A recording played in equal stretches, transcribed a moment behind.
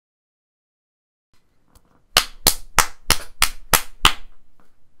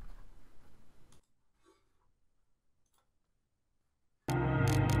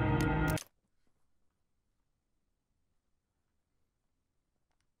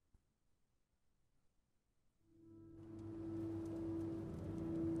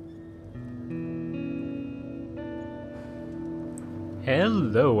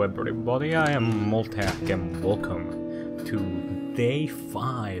Hello everybody, I am Moltak and welcome to day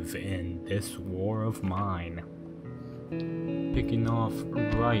 5 in this war of mine. Picking off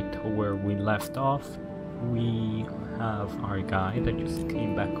right where we left off, we have our guy that just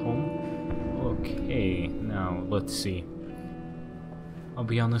came back home. Okay, now let's see. I'll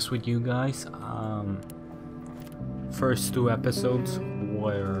be honest with you guys, first 2 episodes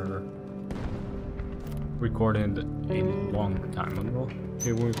were recorded a long time ago.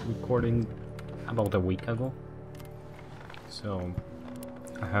 They were recording about a week ago. So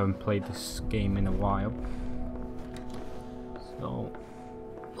I haven't played this game in a while. So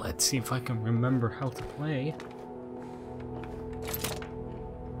let's see if I can remember how to play.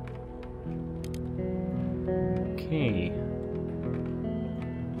 Okay.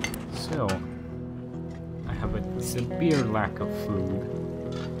 So I have a severe lack of food.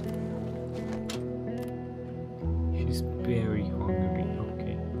 She's very hungry,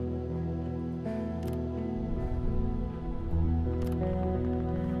 okay.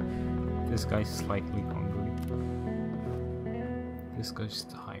 This guy's slightly hungry. This guy's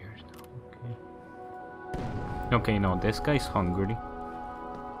tired, okay. Okay, no, this guy's hungry.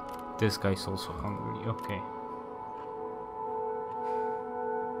 This guy's also hungry, okay.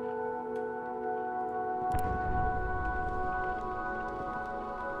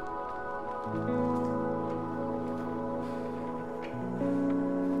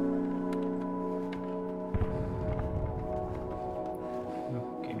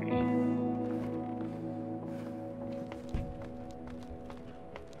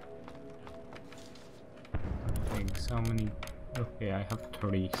 How many? Okay, I have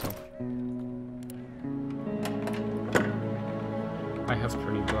 3, so I have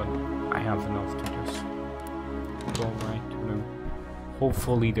 3, but I have enough to just go right to them.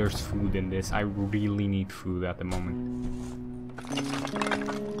 Hopefully there's food in this. I really need food at the moment.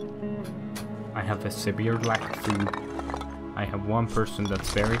 I have a severe lack of food. I have 1 person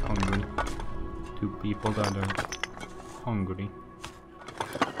that's very hungry. 2 people that are hungry.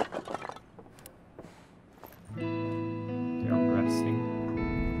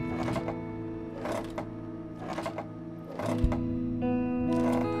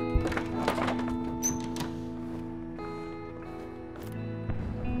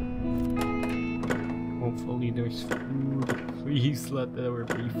 Hopefully there's food. Please let there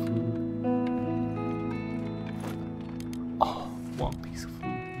be food. Oh, 1 piece of food.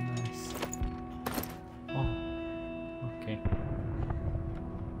 Nice. Oh, okay.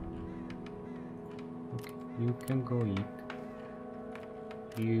 Okay, you can go eat.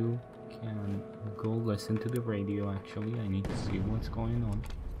 You can go listen to the radio. Actually, I need to see what's going on.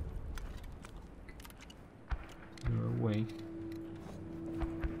 You're awake.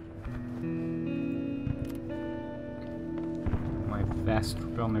 Fast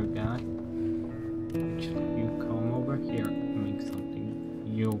runner guy. Actually, you come over here and make something.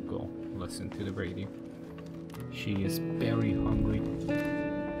 You go listen to the radio. She is very hungry.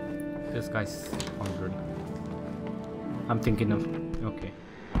 This guy's hungry. I'm thinking of... okay.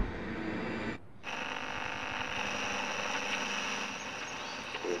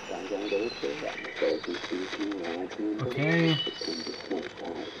 Okay.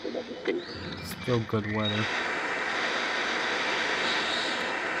 Still good weather.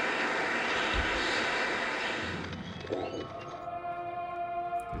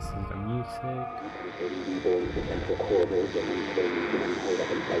 This is the music.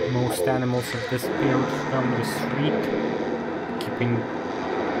 Most animals have disappeared from the street.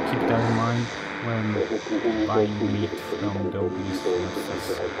 Keep that in mind when buying meat from the obese horses.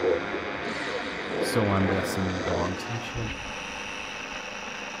 So I'm guessing dogs and shit.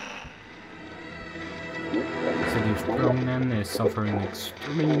 City's Cronan is suffering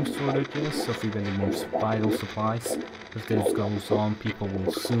extreme shortages of even the most vital supplies. If this goes on, people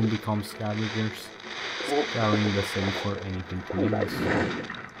will soon become scavengers, scouring the city for anything to use.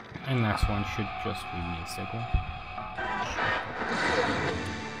 And last one should just be mystical.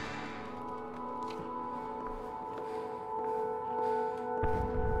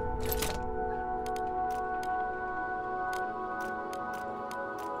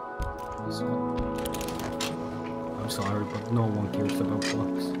 I'm sorry, but no one cares about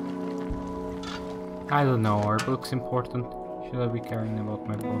books. I don't know, are books important? Should I be caring about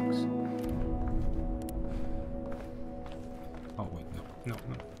my books? Oh wait, no.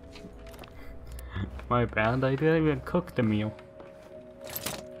 My bad, I didn't even cook the meal.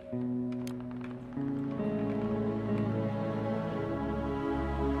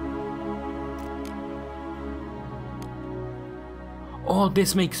 Oh,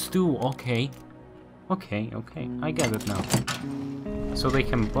 this makes stew, okay. Okay, okay, I get it now. So they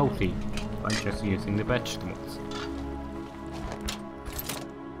can both eat by just using the vegetables.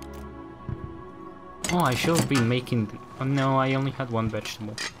 Oh, I should have been making... Oh no, I only had one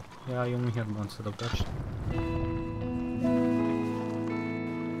vegetable. Yeah, I only had one set of vegetables.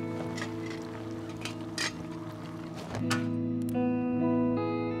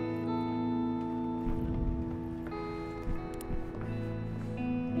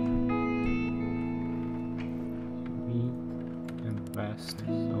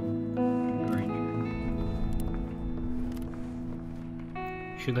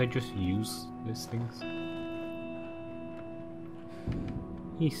 Should I just use these things?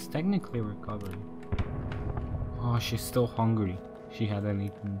 He's technically recovering. Oh, she's still hungry. She hadn't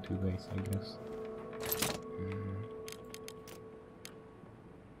eaten in 2 days, I guess.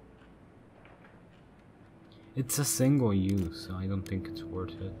 It's a single use, so I don't think it's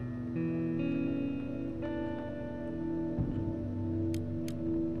worth it.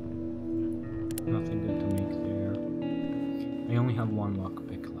 Nothing good to make there. I only have one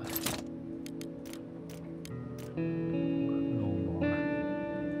lockpick left. No more.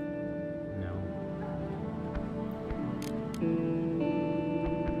 No.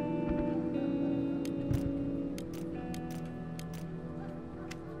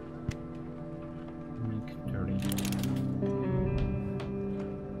 Make 30.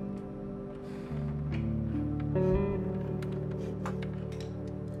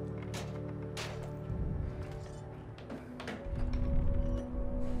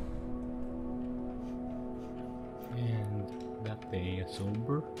 Day is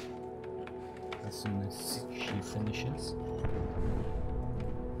over as soon as she finishes.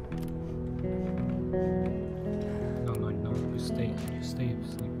 No, you stay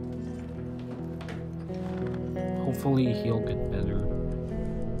asleep. Hopefully he'll get better.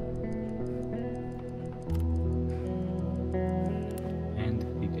 And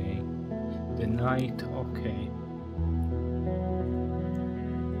the day. The night, okay.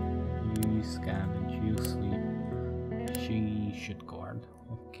 You scavenge, you sleep. She should guard.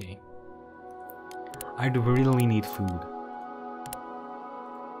 Okay. I really need food.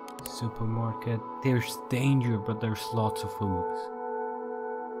 Supermarket. There's danger, but there's lots of foods.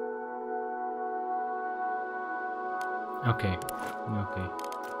 Okay. Okay.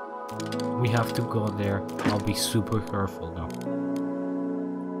 We have to go there. I'll be super careful though.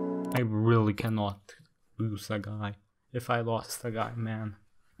 I really cannot lose a guy. If I lost a guy, man.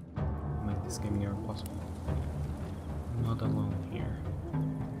 Make this game near impossible. Not alone here.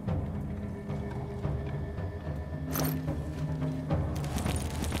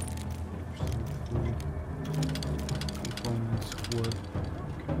 Components, wood.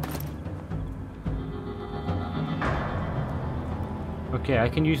 Okay, I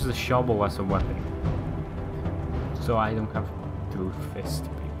can use the shovel as a weapon. So I don't have to fist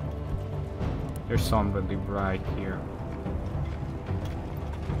people. There's somebody right here.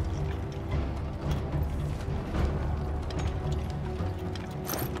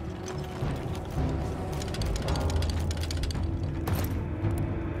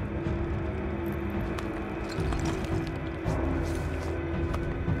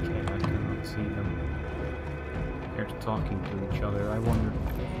 Talking to each other, I wonder.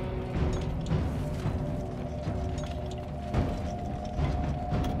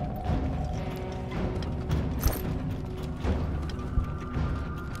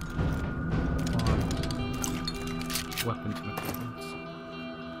 Weapons materials.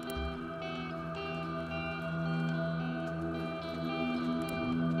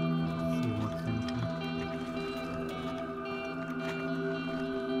 See what's in here.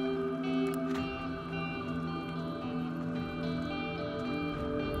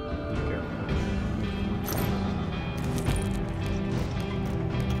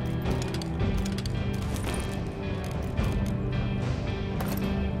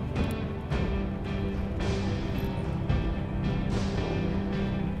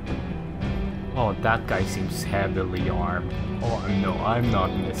 Oh, that guy seems heavily armed. Oh no, I'm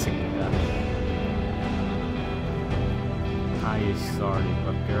not missing that. I'm sorry,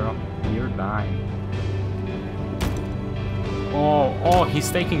 but girl, you're dying. Oh,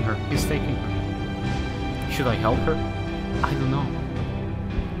 he's taking her. He's taking her. Should I help her? I don't know.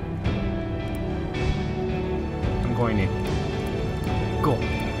 I'm going in. Go.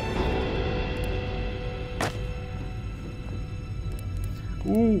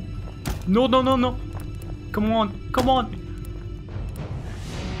 Ooh. No. Come on.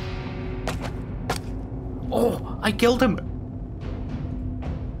 Oh, I killed him.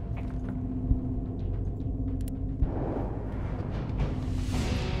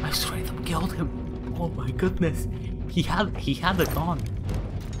 I straight up killed him. Oh my goodness! He had a gun.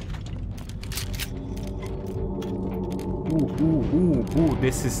 Ooh,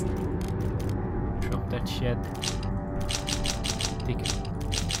 this is... Drop that shit. Take it.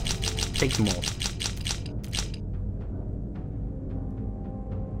 Take them all.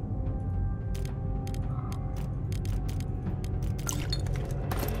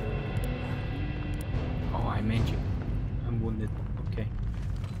 Oh, I made you. I'm wounded. Okay.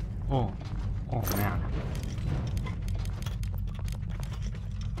 Oh man.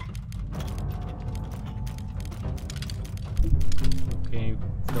 Okay,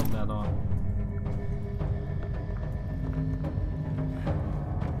 fill that on.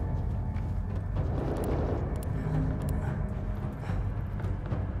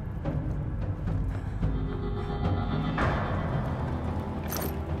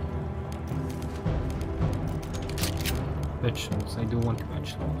 Vegetables, I do want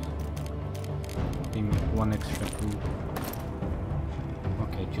vegetables. Give me one extra food.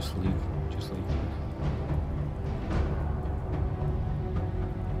 Okay, just leave. Just leave.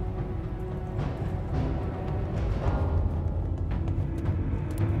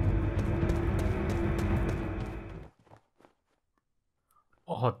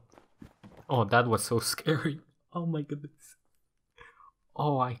 Oh, that was so scary. Oh my goodness.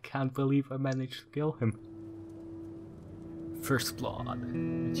 Oh, I can't believe I managed to kill him. First blood.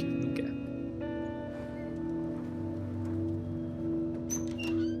 Achievement get.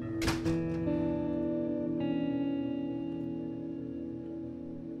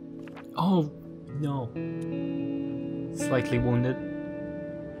 Oh, no. Slightly wounded.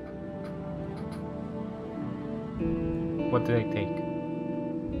 What did I take?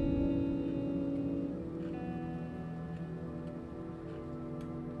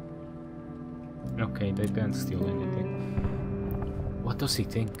 Okay, they didn't steal anything. What does he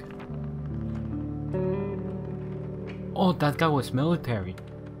think? Oh, that guy was military.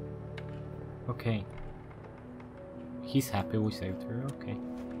 Okay. He's happy we saved her, okay.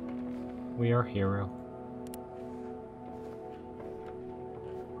 We are hero.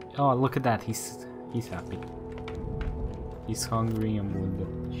 Oh, look at that, he's happy. He's hungry and wounded.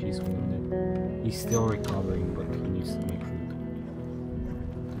 She's wounded. He's still recovering, but he needs to make food.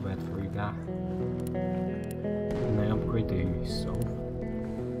 Too bad for you guy. Can I upgrade the stove?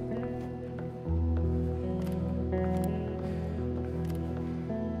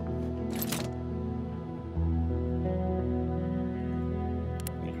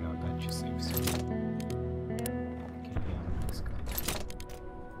 Okay, no, that just saves you. Okay, yeah, this guy.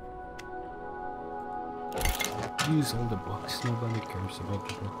 Use all the books, nobody cares about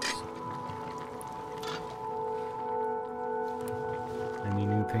the books. Any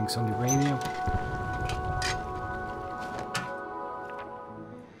new things on the radio?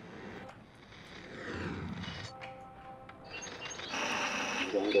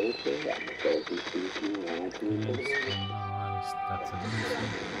 That's amazing.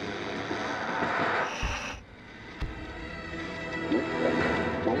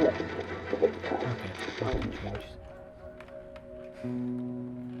 Okay, nothing changed.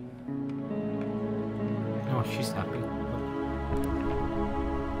 Oh, she's happy.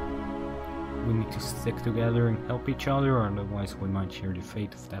 We need to stick together and help each other, or otherwise we might share the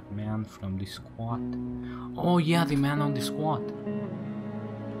fate of that man from the squad. Oh yeah, the man on the squad.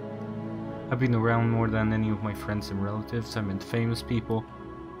 I've been around more than any of my friends and relatives. I met famous people.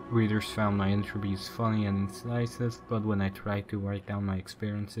 Readers found my interviews funny and incisive, but when I try to write down my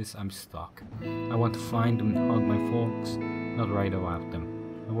experiences, I'm stuck. I want to find them and hug my folks, not write about them.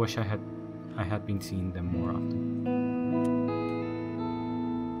 I wish I had been seeing them more often.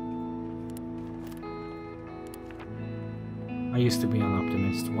 I used to be an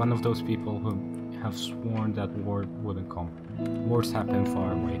optimist, one of those people who have sworn that war wouldn't come. Wars happen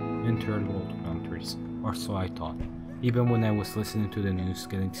far away, in third world countries, or so I thought. Even when I was listening to the news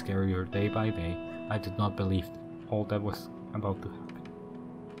getting scarier day by day, I did not believe all that was about to happen.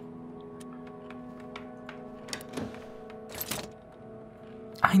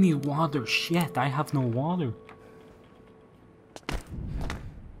 I need water, shit, I have no water.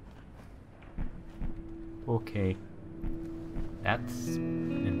 Okay. That's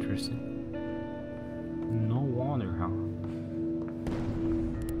interesting. No water, huh?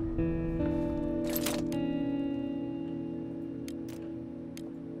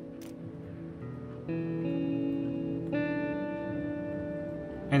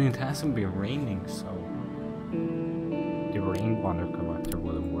 And it hasn't been raining, so the rainwater collector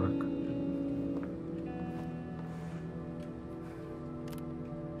wouldn't work.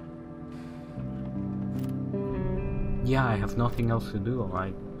 Yeah, I have nothing else to do.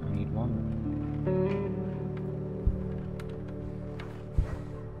 I need water.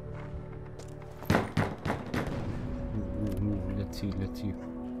 Ooh, let's see, let's see.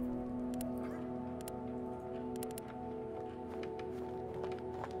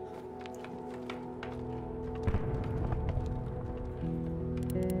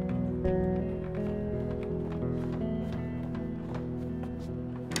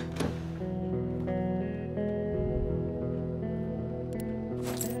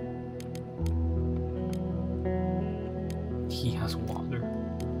 He has water.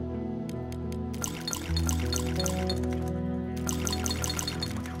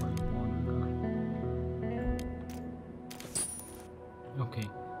 Okay,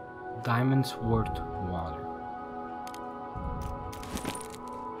 diamonds worth water.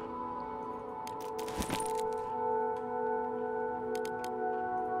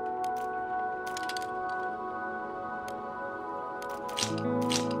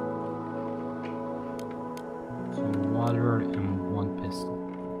 So water and one pistol.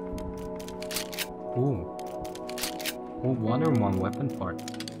 Ooh. Oh, water and one weapon part.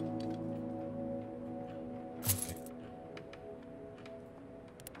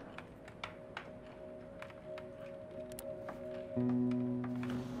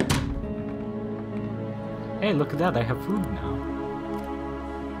 Hey, look at that, I have food now.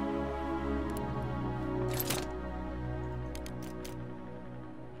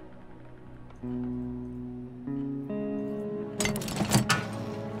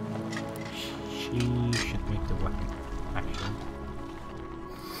 She should make the weapon, actually.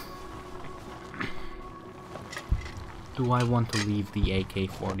 Do I want to leave the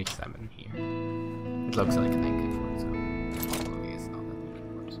AK-47 here? It looks like an AK-47. Probably it's not an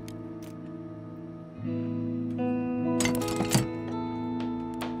AK-47.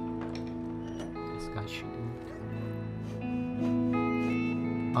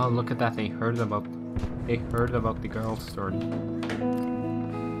 Oh, look at that, they heard about the girl's story.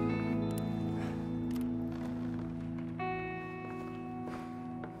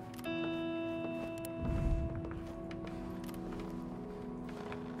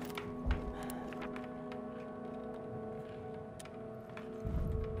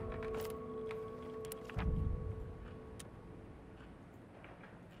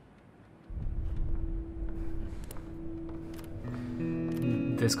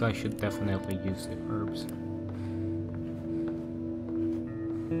 This guy should definitely use the herbs.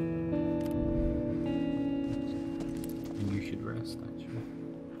 And you should rest, actually.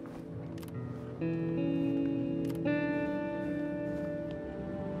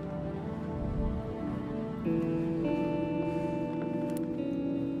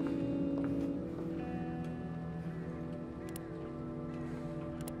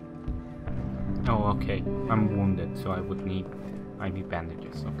 Oh, okay. I'm wounded, so I need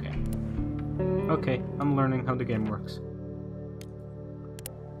bandages, okay. Okay, I'm learning how the game works.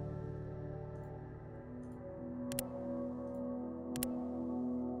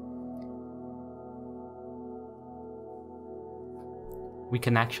 We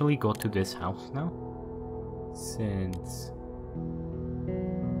can actually go to this house now, since...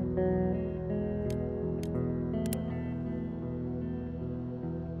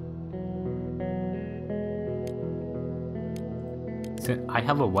 I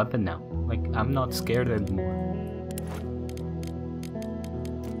have a weapon now. Like, I'm not scared anymore.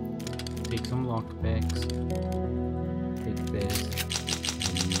 Take some lockpicks. Take this.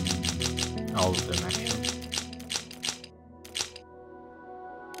 All of them, actually.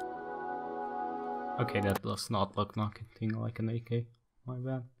 Okay, that does not look nothing like an AK. My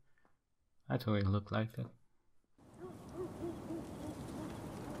bad. I thought it looked like that.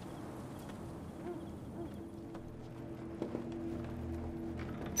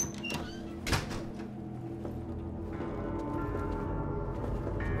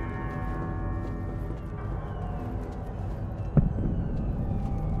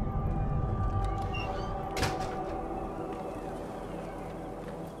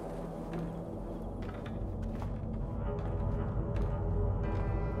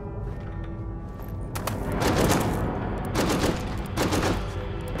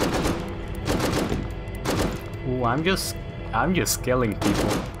 Ooh, I'm just killing people.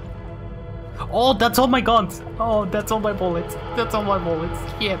 Oh, that's all my guns! Oh, that's all my bullets. That's all my bullets.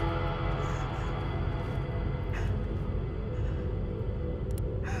 Shit.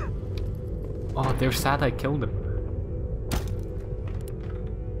 Oh, they're sad I killed them.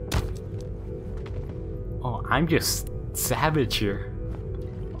 Oh, I'm just savage here.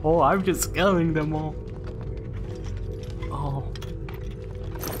 Oh, I'm just killing them all. Oh.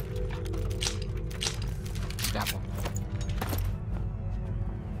 That one.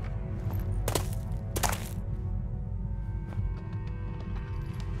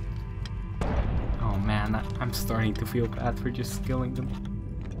 starting to feel bad for just killing them.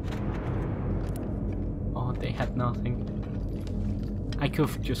 Oh, they had nothing. I could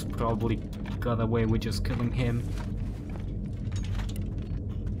have just probably got away with just killing him.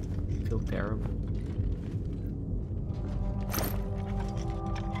 I feel terrible.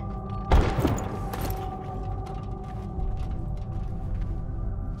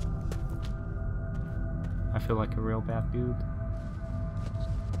 I feel like a real bad dude.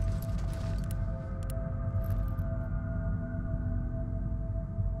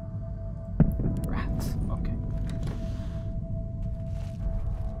 Rats, okay.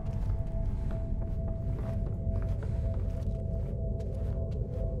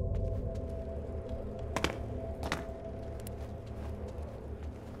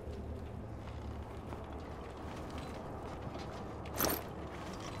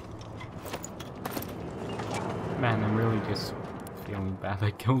 Man, I'm really just feeling bad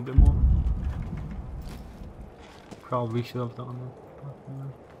I killed them all. Probably should have done that.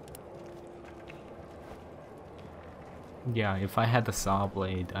 Yeah, if I had a saw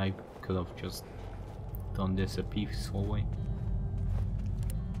blade, I could have just done this a peaceful way.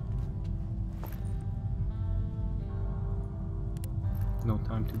 No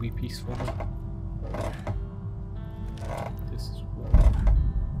time to be peaceful. This is war.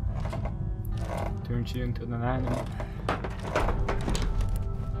 Turns you into an animal.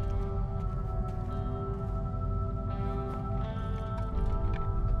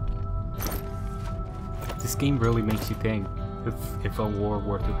 This game really makes you think, if a war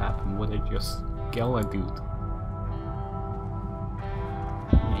were to happen, would it just kill a dude?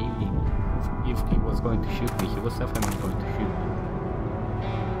 Maybe. If he was going to shoot me, he was definitely going to shoot me.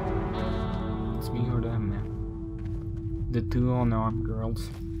 It's me or them, man. The two unarmed girls.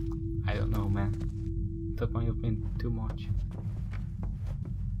 I don't know, man. That might have been too much.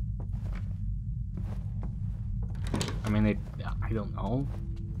 I mean, I don't know.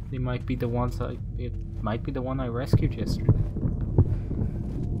 They might be the ones it might be the one I rescued yesterday.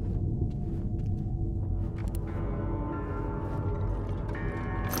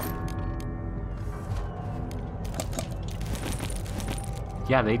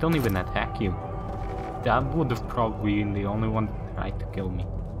 Yeah, they don't even attack you. That would have probably been the only one that tried to kill me.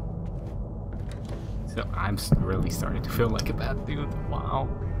 So I'm really starting to feel like a bad dude. Wow.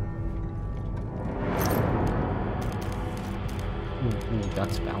 Ooh,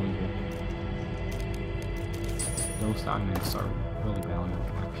 that's valuable. Those diamonds are really valuable,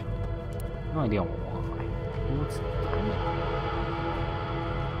 actually. No idea why. What's the diamond?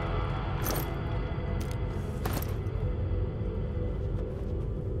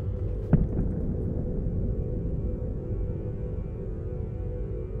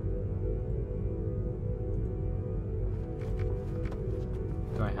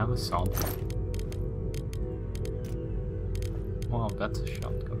 Do I have a saw? Wow, that's a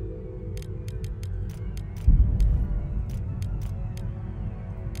shotgun.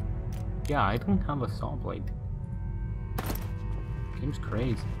 Yeah, I don't have a saw blade. Game's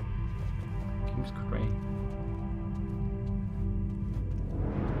crazy. Game's crazy.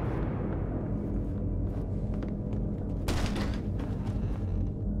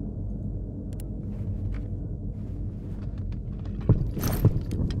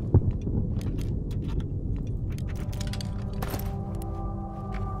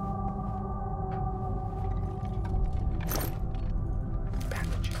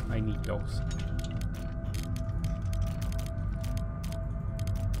 I need those.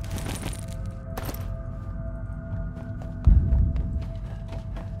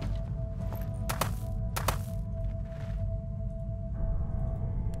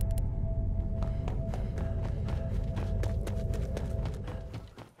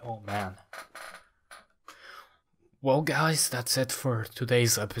 Oh man. Well guys, that's it for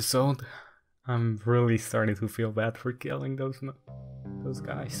today's episode. I'm really starting to feel bad for killing those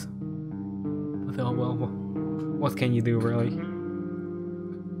guys. But oh well, what can you do really?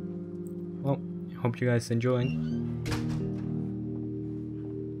 Well, hope you guys enjoyed.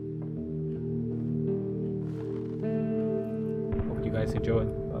 Hope you guys enjoyed.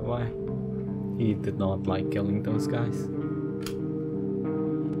 Bye bye. He did not like killing those guys.